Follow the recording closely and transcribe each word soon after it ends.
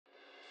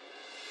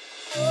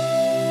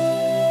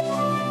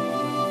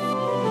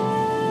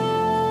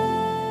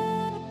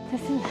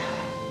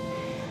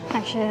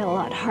actually a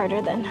lot harder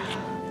than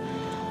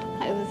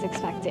I was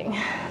expecting.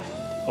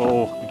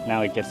 Oh,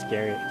 now it gets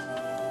scary.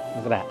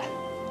 Look at that.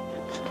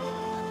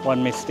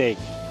 One mistake,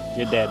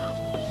 you're dead.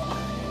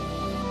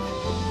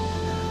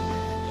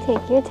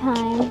 Take your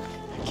time.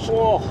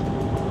 Whoa,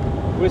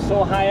 we're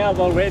so high up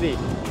already.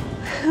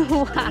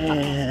 Wow.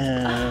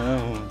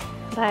 Damn.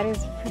 That is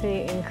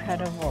pretty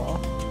incredible.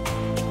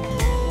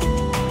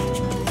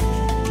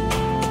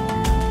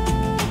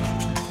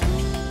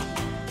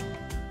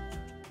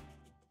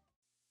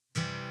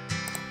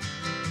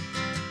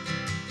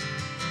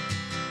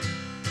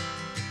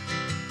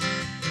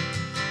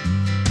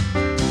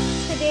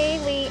 Today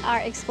we are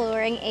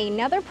exploring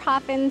another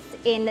province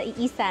in the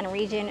Isan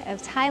region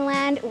of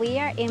Thailand. We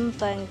are in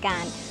Bueng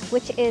Kan,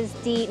 which is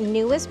the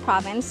newest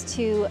province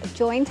to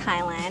join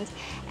Thailand.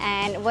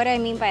 And what I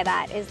mean by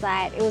that is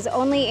that it was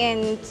only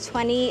in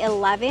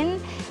 2011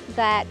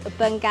 that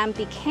Bueng Kan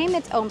became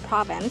its own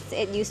province.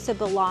 It used to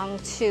belong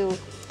to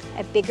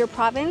a bigger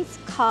province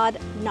called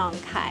Nong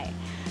Khai.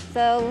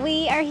 So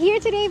we are here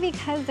today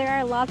because there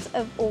are lots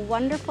of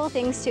wonderful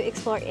things to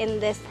explore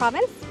in this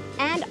province,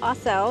 and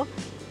also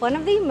one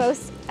of the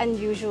most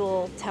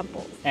unusual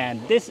temples.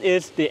 And this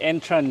is the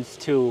entrance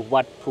to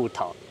Wat Phu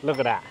Tok. Look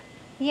at that.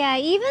 Yeah,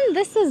 even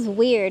this is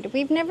weird.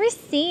 We've never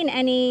seen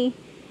any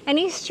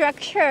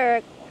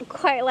structure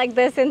quite like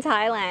this in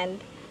Thailand.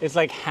 It's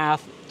like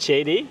half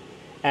shady,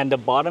 and the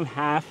bottom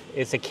half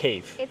is a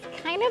cave. It's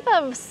kind of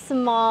a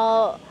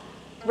small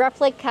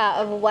replica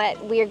of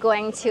what we're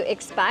going to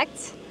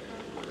expect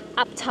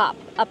up top,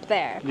 up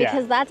there,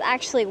 because that's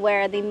actually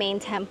where the main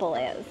temple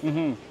is.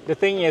 The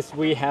thing is,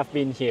 we have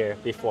been here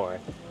before,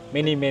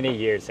 many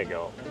years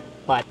ago,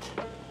 but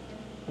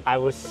I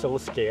was so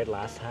scared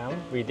last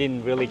time. We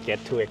didn't really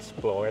get to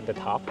explore the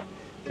top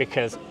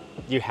because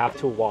you have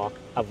to walk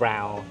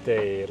around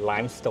the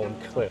limestone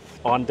cliff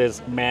on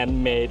this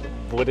man-made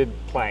wooden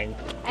plank.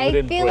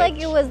 I feel like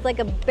it was like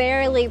a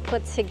barely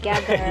put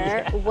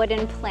together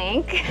wooden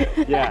plank.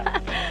 Yeah.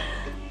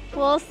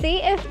 We'll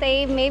see if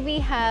they maybe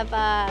have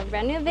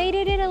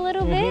renovated it a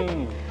little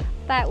bit.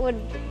 That would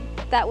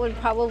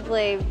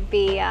probably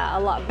be a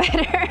lot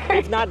better.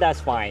 If not,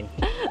 that's fine.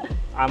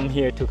 I'm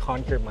here to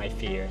conquer my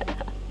fear,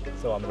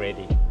 so I'm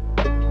ready.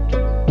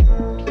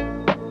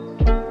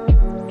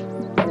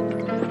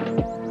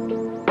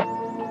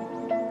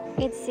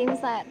 It seems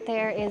that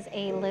there is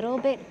a little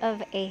bit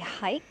of a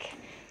hike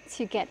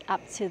to get up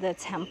to the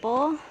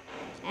temple,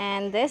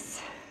 and this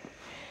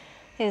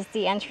is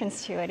the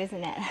entrance to it,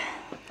 isn't it?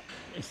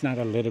 It's not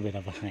a little bit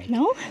of a hike.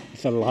 No?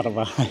 It's a lot of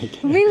a hike.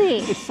 Really?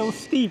 It's so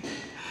steep.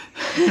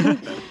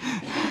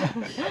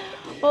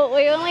 Well,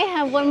 we only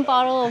have one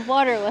bottle of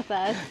water with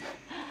us,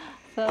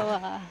 so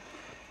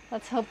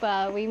let's hope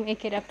we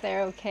make it up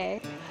there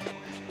okay.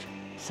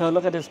 So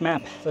look at this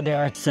map. So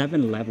there are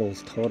 7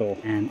 levels total,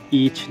 and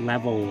each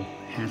level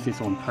has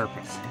its own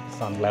purpose.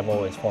 Some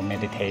level is for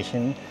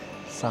meditation,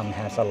 some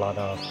has a lot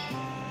of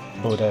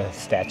Buddha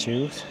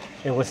statues.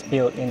 It was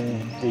built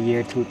in the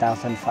year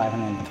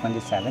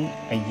 2527,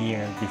 a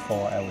year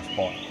before I was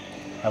born.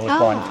 I was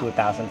born in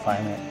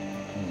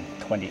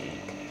 2528.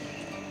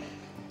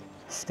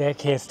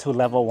 Staircase to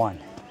level 1.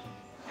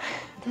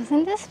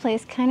 Doesn't this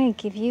place kind of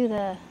give you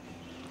the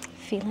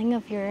feeling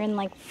of you're in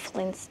like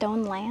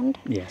Flintstone land?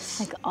 Yes.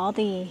 Like all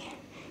the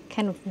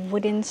kind of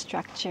wooden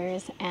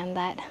structures and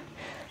that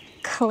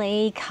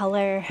clay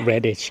color.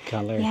 Reddish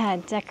color. Yeah,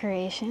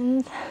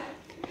 decorations.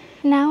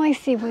 Now I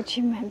see what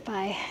you meant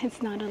by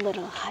it's not a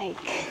little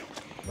hike.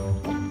 Oh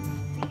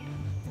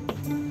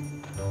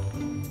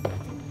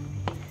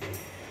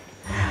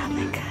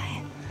my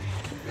God.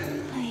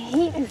 The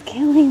heat is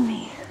killing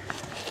me.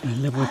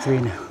 Level 3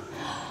 now.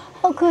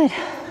 Oh, good.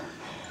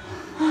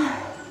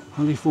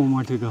 Only 4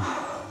 more to go.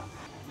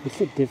 Is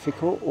it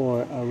difficult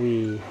or are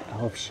we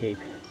out of shape?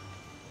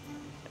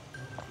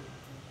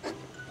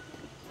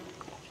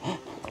 I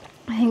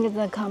think it's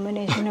a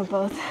combination of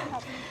both.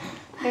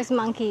 There's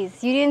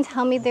monkeys. You didn't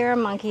tell me there are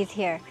monkeys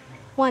here.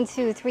 1,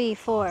 2, 3,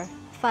 4,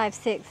 5,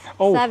 6,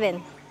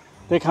 7.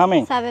 They're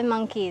coming. 7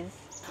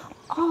 monkeys.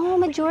 Oh,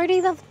 majority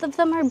of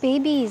them are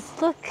babies.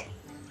 Look.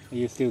 Are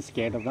you still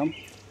scared of them?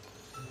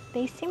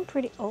 They seem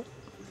pretty... Oh,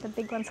 the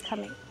big one's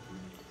coming.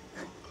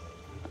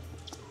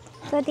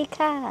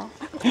 Sawadee-ka.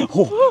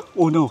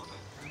 Oh no.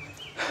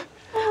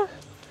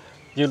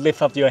 You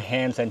lift up your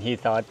hands and he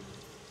thought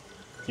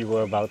you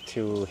were about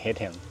to hit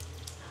him.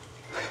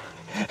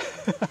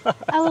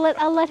 I'll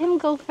let him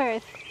go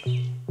first.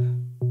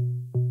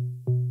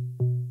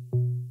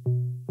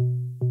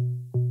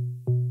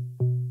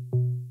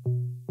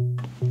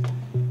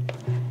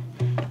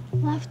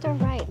 Left or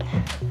right?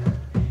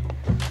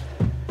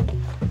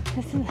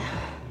 This is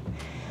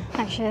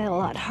actually a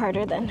lot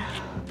harder than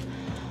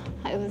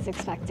I was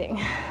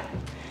expecting.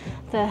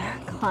 The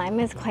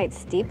climb is quite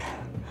steep,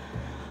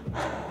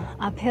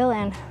 uphill,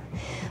 and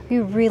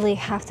you really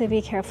have to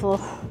be careful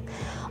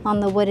on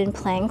the wooden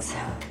planks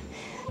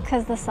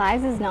because the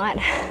size is not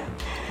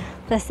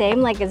the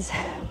same, like it's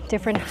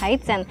different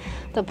heights, and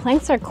the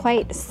planks are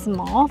quite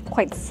small,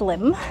 quite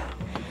slim.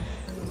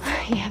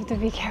 You have to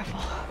be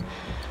careful.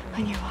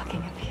 when you're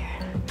walking up here.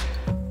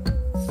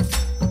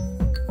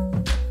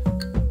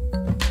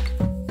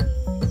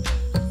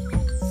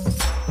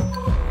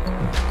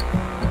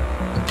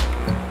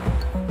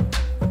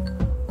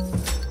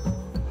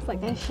 It's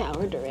like I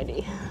showered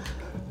already.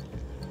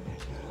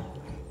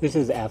 This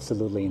is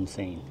absolutely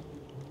insane.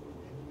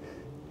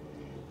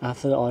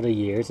 After all the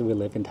years we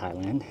live in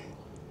Thailand,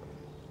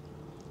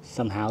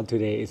 somehow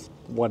today is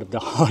one of the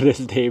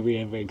hardest days we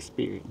ever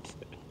experienced.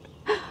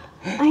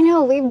 I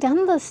know, we've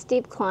done the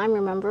steep climb,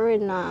 remember,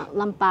 in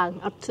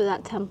Lampang, up to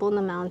that temple in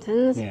the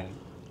mountains. Yeah.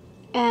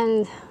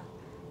 And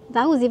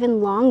that was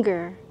even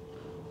longer.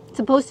 It's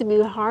supposed to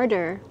be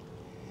harder.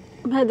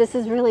 But this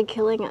is really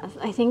killing us.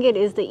 I think it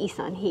is the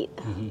Isan heat.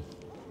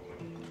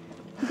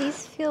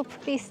 These feel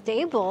pretty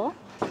stable.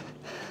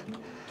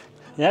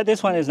 Yeah,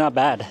 this one is not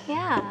bad.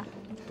 Yeah.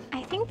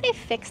 I think they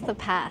fixed the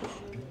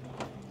path.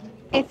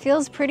 It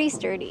feels pretty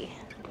sturdy.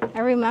 I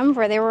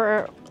remember there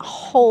were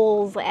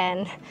holes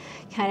and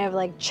kind of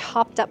like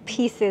chopped up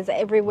pieces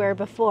everywhere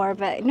before,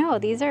 but no,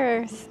 these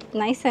are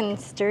nice and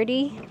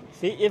sturdy.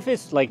 See, if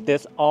it's like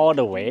this all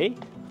the way,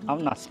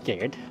 I'm not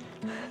scared.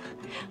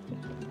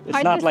 It's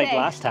Hard not to like say.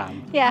 last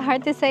time. Yeah,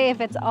 hard to say if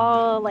it's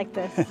all like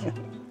this.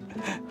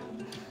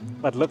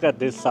 But look at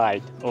this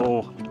side.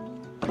 Oh,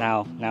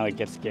 now it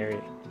gets scary.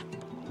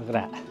 Look at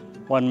that.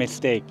 One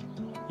mistake,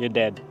 you're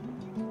dead.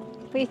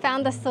 We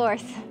found the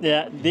source.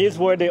 Yeah, these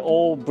were the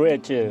old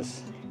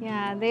bridges.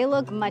 Yeah, they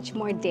look much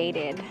more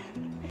dated.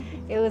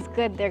 It was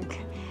good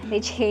they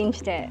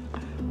changed it.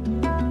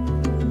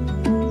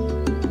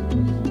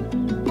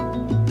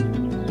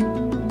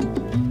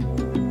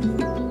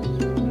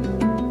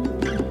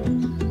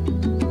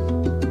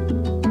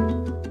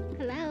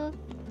 Hello.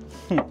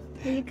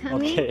 Are you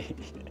coming? Okay.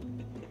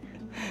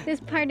 This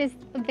part is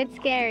a bit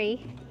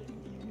scary.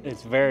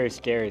 It's very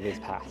scary, this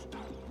path.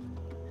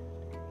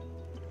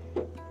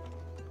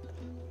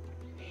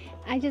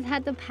 I just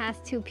had to pass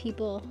two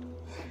people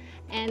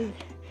and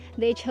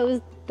they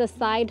chose the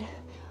side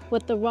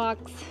with the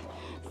rocks.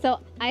 So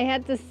I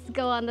had to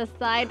go on the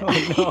side on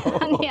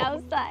the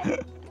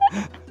outside.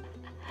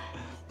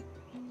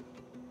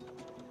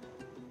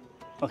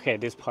 Okay,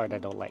 this part I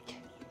don't like.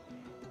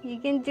 You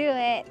can do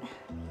it.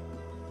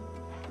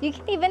 You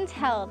can even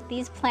tell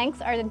these planks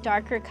are the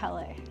darker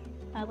color,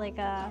 like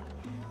a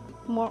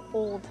more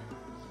old.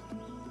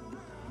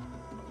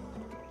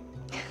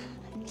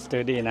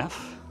 Sturdy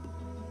enough,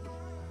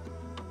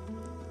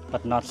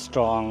 but not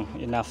strong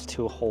enough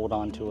to hold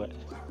on to it.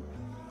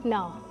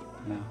 No,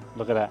 No,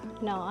 look at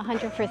that. no,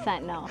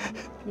 100% no.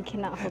 You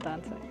cannot hold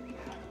on to it.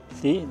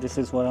 See, this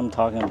is what I'm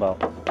talking about.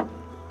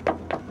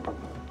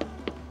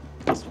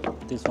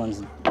 This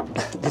one's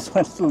this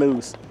one's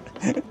loose.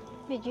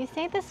 Did you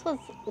say this was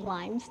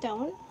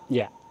limestone?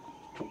 Yeah.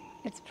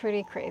 It's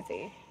pretty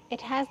crazy.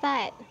 It has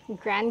that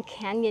Grand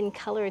Canyon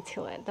color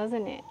to it,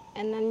 doesn't it?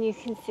 And then you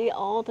can see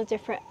all the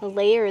different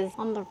layers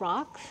on the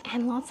rocks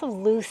and lots of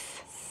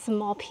loose,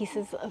 small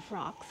pieces of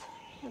rocks.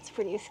 That's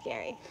pretty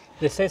scary.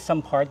 They say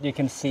some part you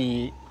can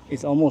see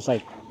it's almost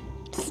like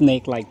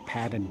snake-like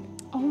pattern.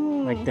 Oh,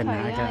 Like the okay,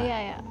 naga.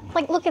 yeah.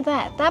 Like, look at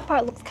that. That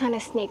part looks kind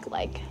of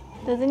snake-like,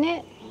 doesn't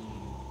it?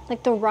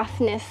 Like the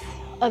roughness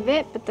of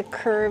it, but the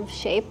curved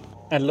shape.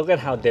 And look at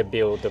how they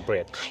build the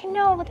bridge. I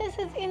know, this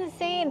is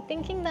insane.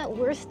 Thinking that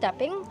we're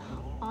stepping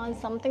on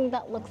something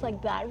that looks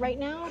like that right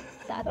now,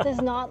 that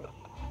does not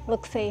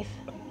look safe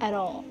at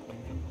all.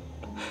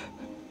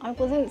 I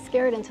wasn't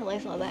scared until I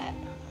saw that.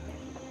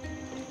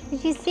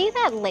 Did you see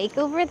that lake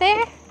over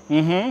there?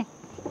 Mm-hmm.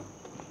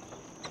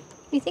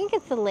 You think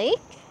it's a lake?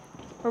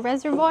 Or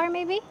reservoir,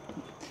 maybe?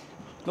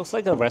 Looks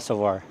like a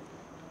reservoir.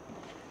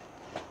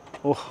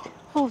 Oh,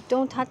 Oh,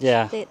 don't touch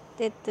Yeah. it.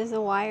 There's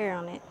a wire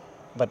on it.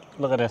 but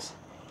look at this.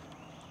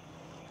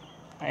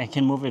 I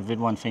can move it with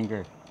one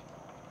finger.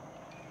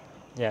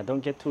 Yeah, don't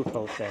get too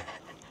close there.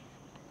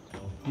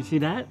 You see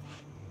that?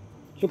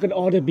 Look at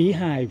all the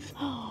beehives.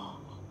 Oh,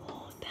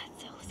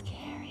 that's so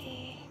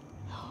scary.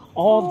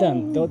 All of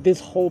them. This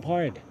whole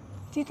part.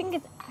 Do you think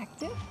it's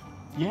active?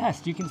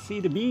 Yes, you can see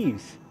the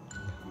bees.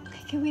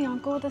 Okay, can we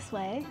not go this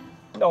way?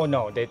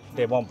 No,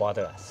 they won't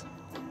bother us.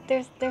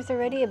 There's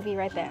already a bee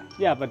right there.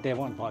 Yeah, but they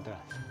won't bother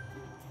us.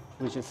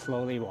 We just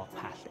slowly walk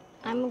past it.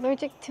 I'm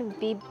allergic to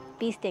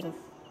bee stings.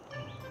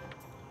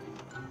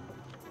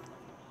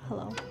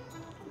 Hello.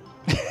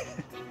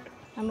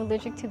 I'm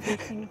allergic to bee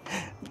stings.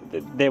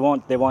 They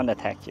won't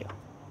attack you.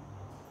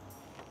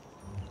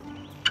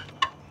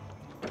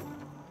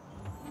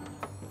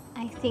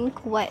 I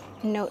think what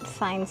Note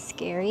finds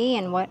scary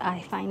and what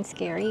I find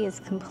scary is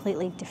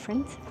completely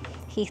different.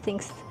 He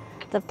thinks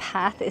the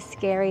path is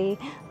scary,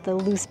 the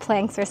loose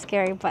planks are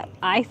scary, but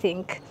I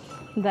think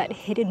that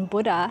hidden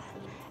Buddha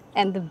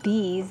and the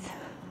bees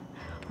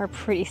are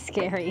pretty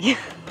scary.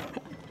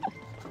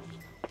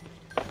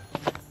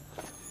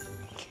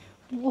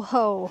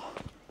 Whoa,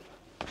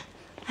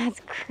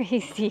 that's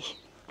crazy.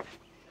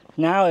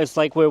 Now it's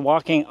like we're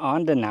walking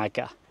on the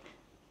Naga.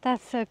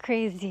 That's so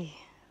crazy.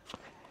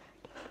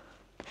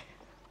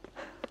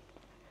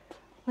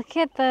 Look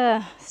at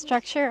the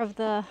structure of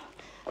the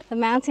the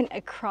mountain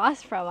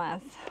across from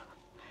us.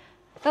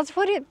 That's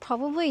what it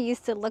probably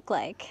used to look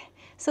like.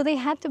 So they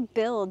had to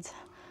build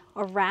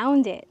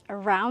around it,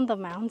 around the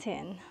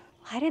mountain.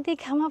 Why did they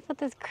come up with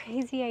this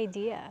crazy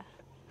idea?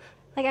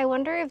 Like, I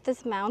wonder if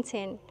this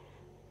mountain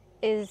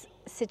is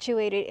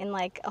situated in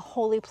like a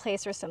holy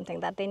place or something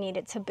that they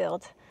needed to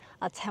build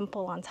a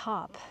temple on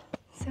top.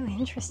 So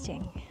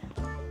interesting.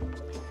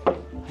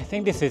 I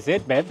think this is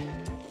it, babe.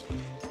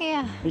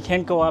 Yeah. We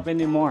can't go up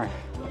anymore.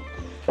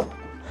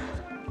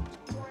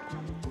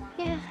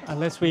 Yeah.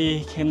 Unless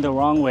we came the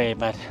wrong way,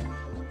 but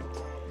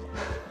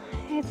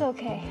It's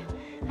okay.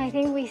 I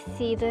think we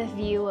see the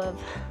view of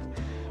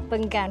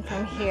Bueng Kan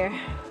from here.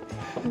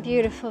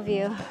 Beautiful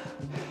view.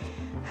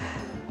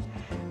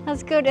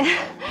 Let's go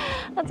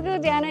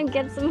down and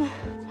get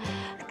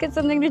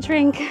something to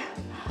drink.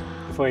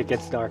 before it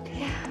gets dark.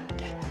 Yeah.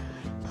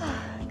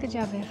 Good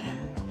job, babe.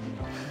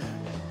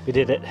 We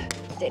did it.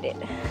 Did it.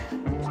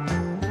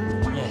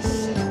 Yes.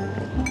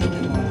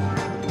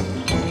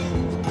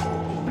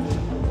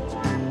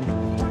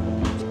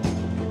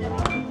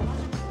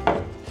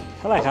 เ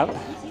ท่าไหร่ครับ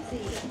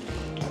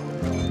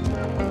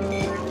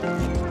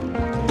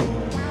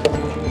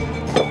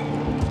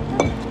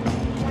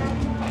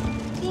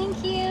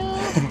Thank you.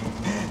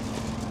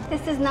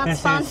 This is not This is-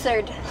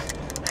 sponsored.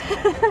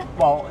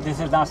 Well, this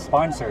is not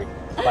sponsored,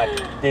 but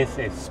this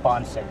is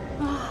sponsored.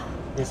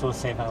 This will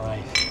save our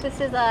life. This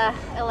is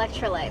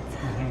electrolytes.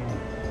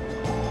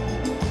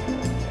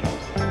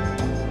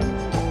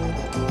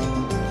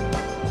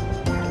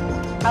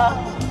 Oh,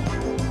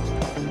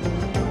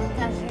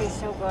 that tastes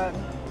so good.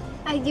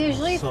 I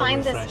usually So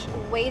find this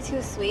refreshing. way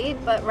too sweet,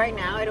 but right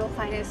now I don't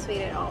find it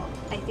sweet at all.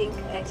 I think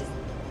I just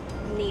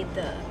need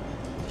the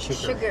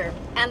sugar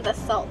and the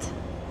salt.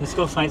 Let's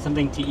go find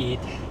something to eat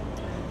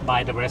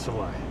by the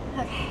reservoir.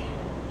 Okay.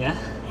 Yeah?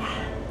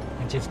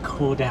 And just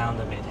cool down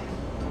a bit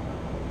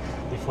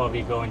before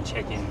we go and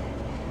check in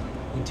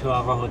into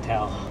our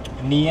hotel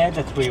near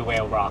the three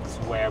whale rocks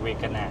where we're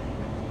gonna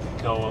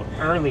go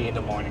early in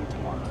the morning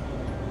tomorrow.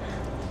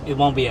 It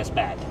won't be as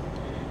bad.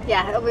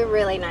 Yeah, it'll be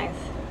really nice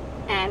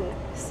and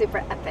super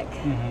epic.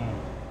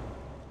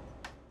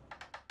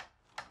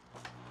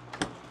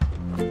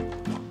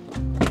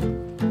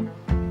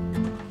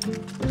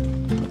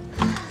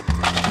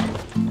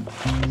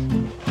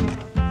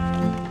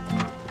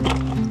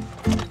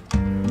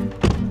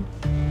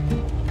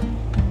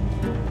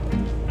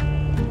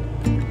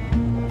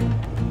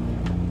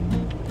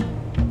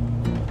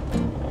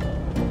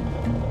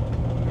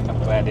 I'm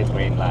glad it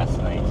rained last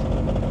night.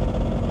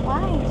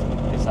 Why?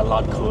 It's a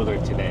lot cooler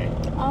today.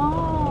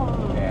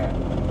 Oh, Yeah.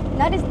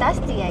 not as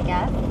dusty, I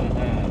guess.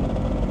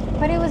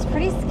 But it was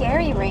pretty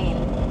scary rain.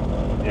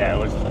 Yeah, it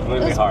was It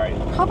really was hard.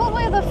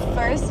 probably the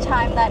first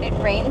time that it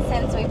rained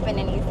since we've been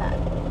in Isan.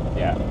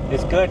 Yeah.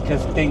 It's good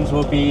because things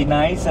will be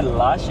nice and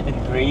lush and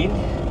green.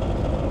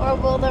 Or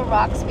will the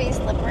rocks be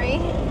slippery?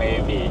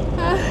 Maybe.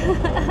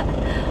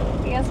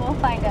 I guess we'll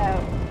find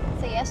out.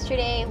 So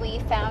yesterday we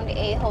found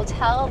a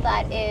hotel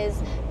that is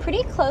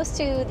pretty close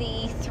to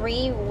the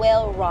Three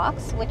Whale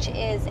Rocks, which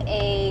is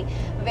a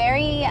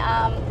very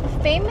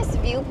famous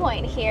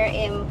viewpoint here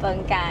in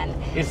Bueng Kan.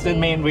 It's the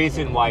main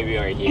reason why we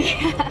are here.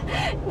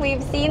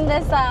 We've seen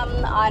this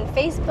on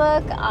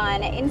Facebook,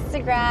 on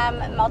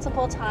Instagram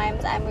multiple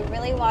times, and we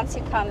really want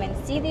to come and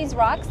see these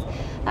rocks.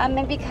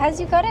 And because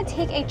you gotta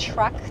take a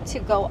truck to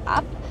go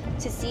up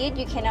to see it,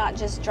 you cannot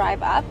just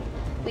drive up.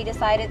 We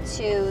decided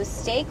to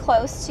stay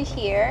close to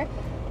here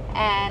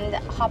and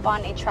hop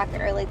on a truck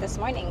early this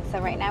morning. So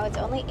right now it's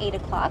only 8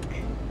 o'clock.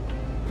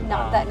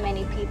 Not that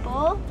many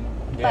people,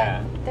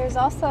 Yeah. but there's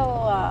also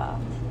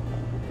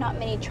not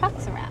many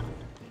trucks around.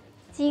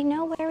 Do you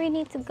know where we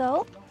need to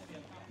go?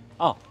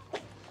 Oh,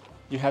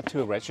 you have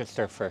to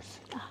register first.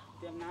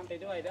 เตรียมน้ำไป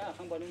ด้วยเด้อ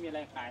ข้างบนไม่มีอะไร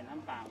ขายน้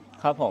ำเปล่า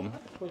ครับผม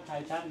พูดไท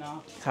ยชัดเนาะ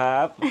ครั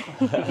บ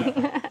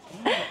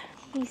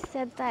He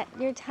said that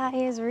your Thai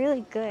is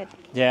really good.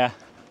 Yeah,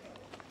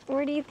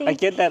 Where do you think? I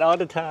get that all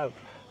the time.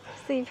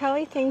 So he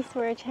probably thinks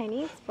we're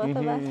Chinese, both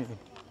of us.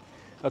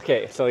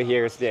 Okay, so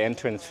here's the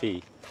entrance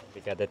fee. We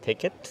got the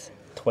tickets,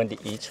 20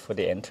 each for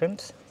the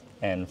entrance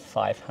and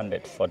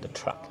 500 for the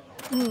truck.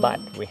 But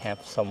we have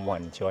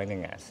someone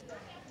joining us,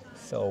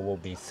 so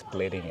we'll be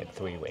splitting it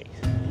 3 ways.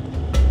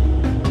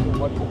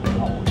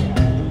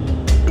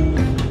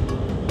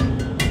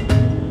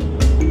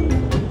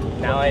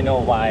 Now I know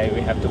why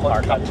we have to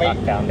park our truck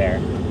down there.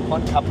 ค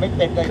นขับไม่เ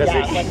ป็นเลย Because ย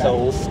ากมัน it's นะ so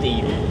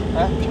steep. ฮ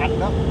ะชัน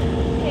เนาะ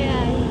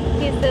Yeah,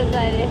 he said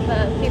that if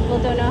people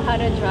don't know how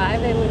to drive,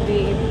 it would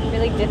be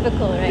really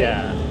difficult, right?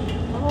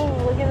 Yeah. Oh,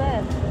 look at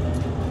this.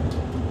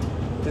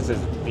 This is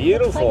It's like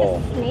beautiful.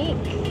 a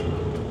snake.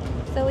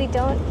 So we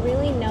don't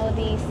really know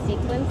the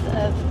sequence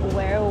of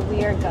where we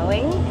are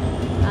going.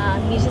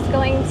 He's just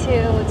going to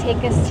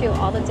take us to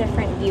all the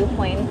different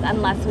viewpoints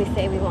unless we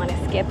say we want to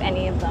skip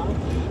any of them.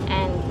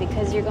 And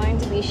because you're going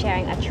to be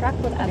sharing a truck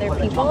with other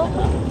people,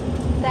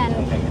 then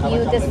you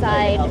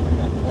decide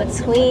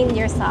between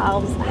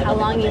yourselves how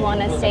long you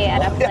want to stay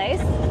at a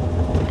place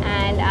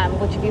and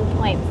which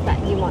viewpoints that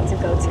you want to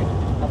go to.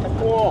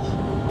 Whoa.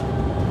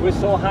 We're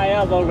so high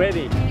up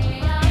already.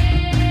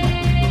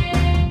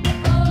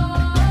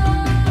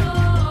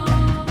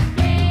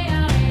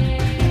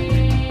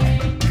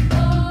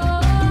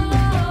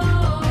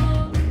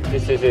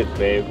 This is it,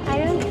 babe. I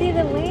don't see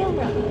the whale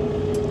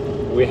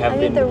road. We have I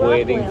mean been the rock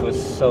waiting whale. for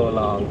so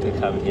long to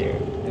come here,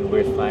 and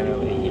we're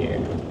finally here.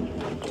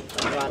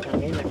 วานทาง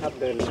นี้นะครับ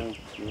เดินทาง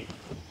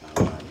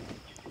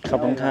ขอบ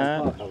คุณครับ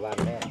พ่อกับวาน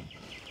แม่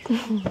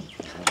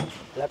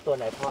แล้วตัวไ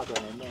หนพ่อตัว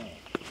ไหนแม่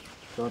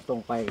ตัวตรง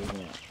ไป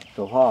เนี่ย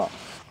ตัวพ่อ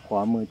ขว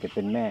ามือจะเ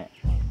ป็นแม่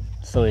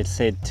So it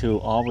said to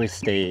always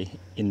stay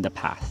in the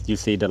path. You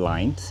see the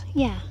lines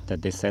Yeah. that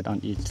they set on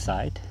each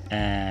side,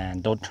 and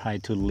don't try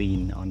to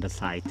lean on the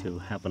side to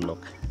have a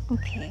look.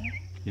 Okay.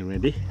 You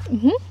ready?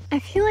 I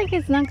feel like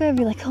it's not gonna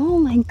be like, oh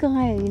my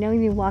god, you know,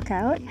 when you walk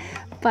out.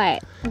 But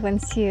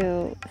once you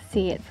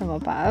see it from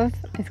above,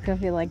 it's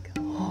gonna be like,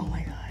 oh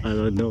my god. I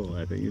don't know.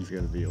 I think it's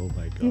gonna be oh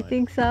my god. You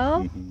think so?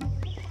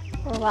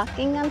 We're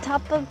walking on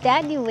top of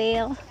Daddy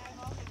Whale.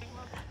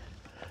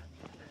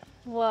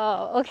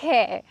 Whoa,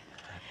 okay.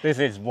 This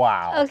is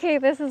wow. Okay,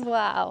 this is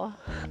wow.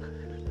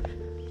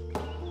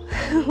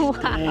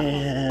 Wow.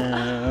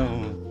 Damn.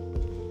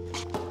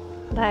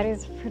 That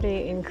is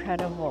pretty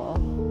incredible.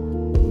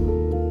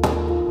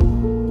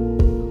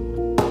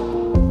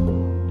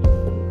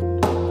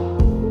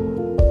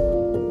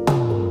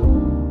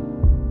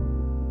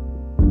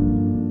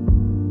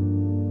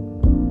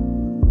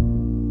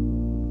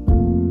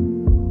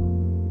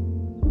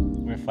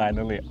 We're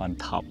finally on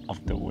top of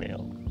the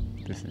whale.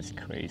 This is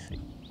crazy.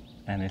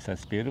 And it's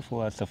as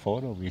beautiful as the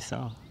photo we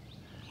saw.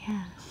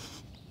 Yeah.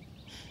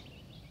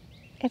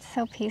 It's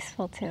so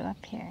peaceful too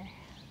up here.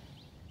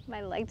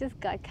 My leg just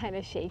got kind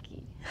of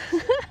shaky.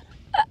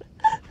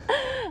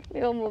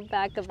 We'll move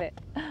back a bit.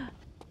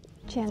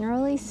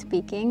 Generally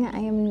speaking, I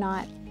am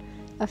not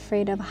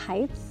afraid of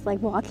heights.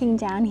 Like walking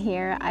down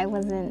here, I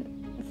wasn't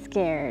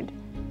scared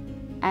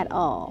at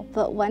all.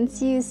 But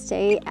once you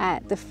stay at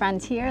the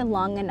frontier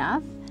long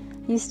enough,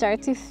 you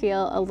start to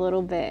feel a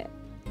little bit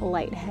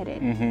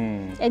lightheaded.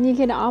 And you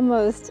can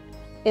almost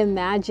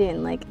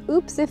imagine like,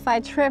 oops, if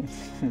I tripped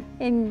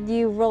and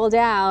you roll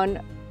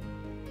down,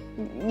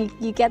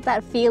 you get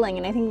that feeling.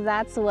 And I think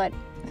that's what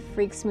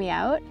freaks me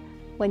out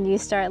when you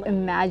start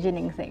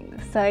imagining things.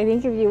 So I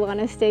think if you want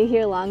to stay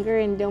here longer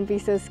and don't be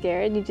so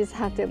scared, you just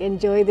have to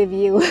enjoy the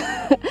view.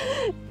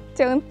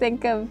 Don't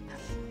think of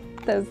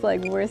those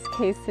like worst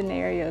case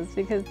scenarios,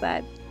 because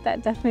that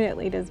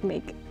definitely does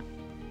make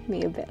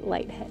me a bit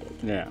lightheaded.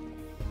 Yeah.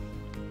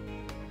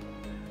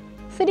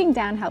 Sitting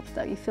down helps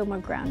though, you feel more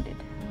grounded.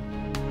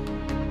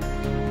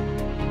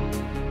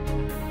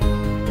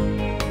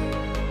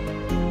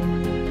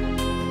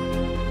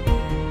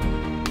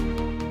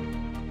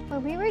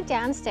 When we were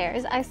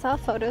downstairs, I saw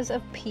photos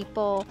of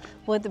people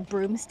with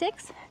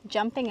broomsticks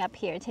jumping up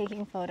here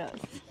taking photos.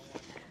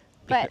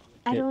 But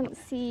I don't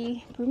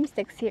see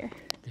broomsticks here.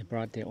 They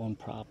brought their own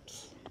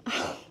props.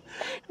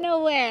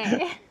 No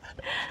way.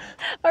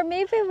 Or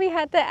maybe we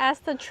had to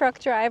ask the truck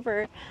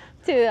driver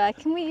to,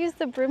 can we use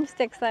the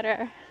broomsticks that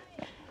are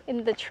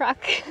in the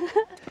truck?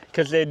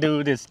 Because they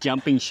do this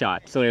jumping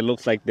shot, so it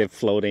looks like they're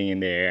floating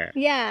in the air.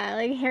 Yeah,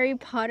 like Harry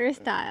Potter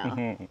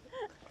style.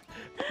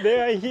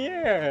 They are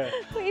here.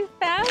 We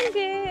found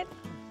it.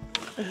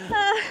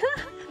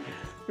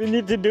 We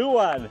need to do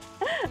one.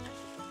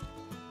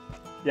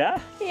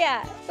 Yeah?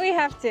 Yeah, we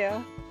have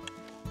to.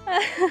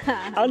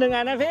 เอาหนึ่ง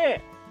อันนะพี่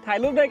ถ่าย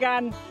รูปด้วยกั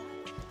น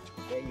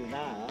แกอยู่ห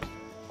น้าเหรอ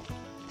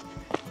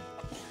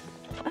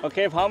โอเค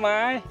พร้อมไหม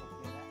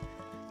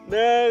ห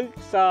นึ่ง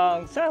สอง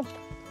สาม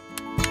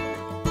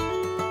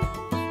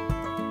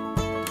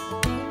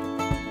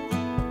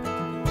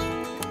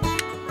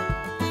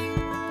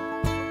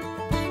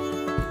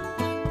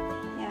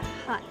Yeah,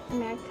 hot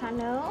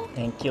Americano.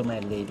 Thank you my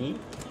lady.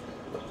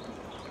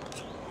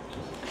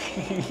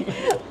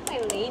 My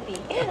lady.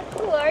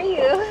 Who are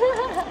you?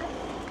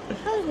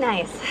 That was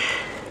nice.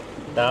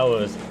 That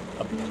was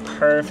a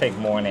perfect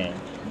morning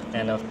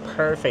and a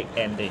perfect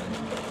ending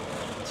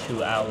to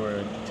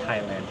our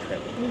Thailand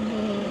trip.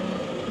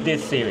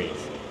 This series.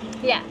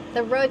 Yeah,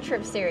 the road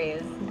trip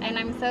series. And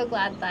I'm so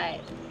glad that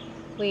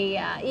we,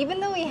 even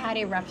though we had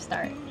a rough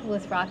start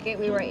with Rocket,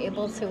 we were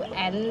able to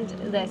end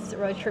this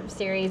road trip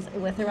series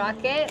with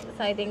Rocket.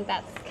 So I think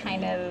that's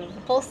kind of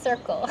full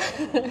circle.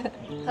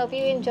 Hope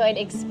you enjoyed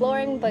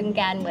exploring Bueng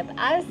Kan with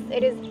us.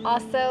 It is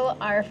also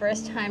our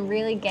first time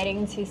really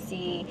getting to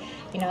see,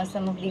 you know,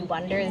 some of the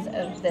wonders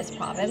of this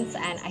province.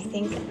 And I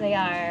think they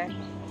are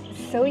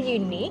so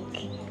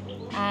unique.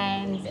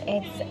 And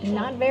it's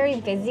not very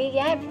busy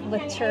yet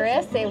with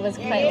tourists. It was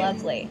quite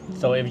lovely.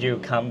 So if you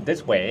come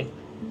this way,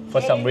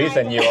 for some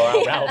reason you are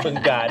around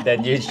Bueng Kan,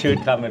 then you should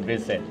come and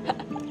visit.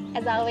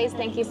 As always,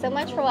 thank you so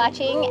much for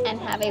watching and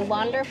have a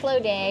wonderful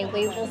day.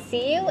 We will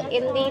see you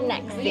in the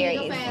next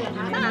series.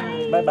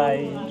 Bye! Bye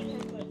bye.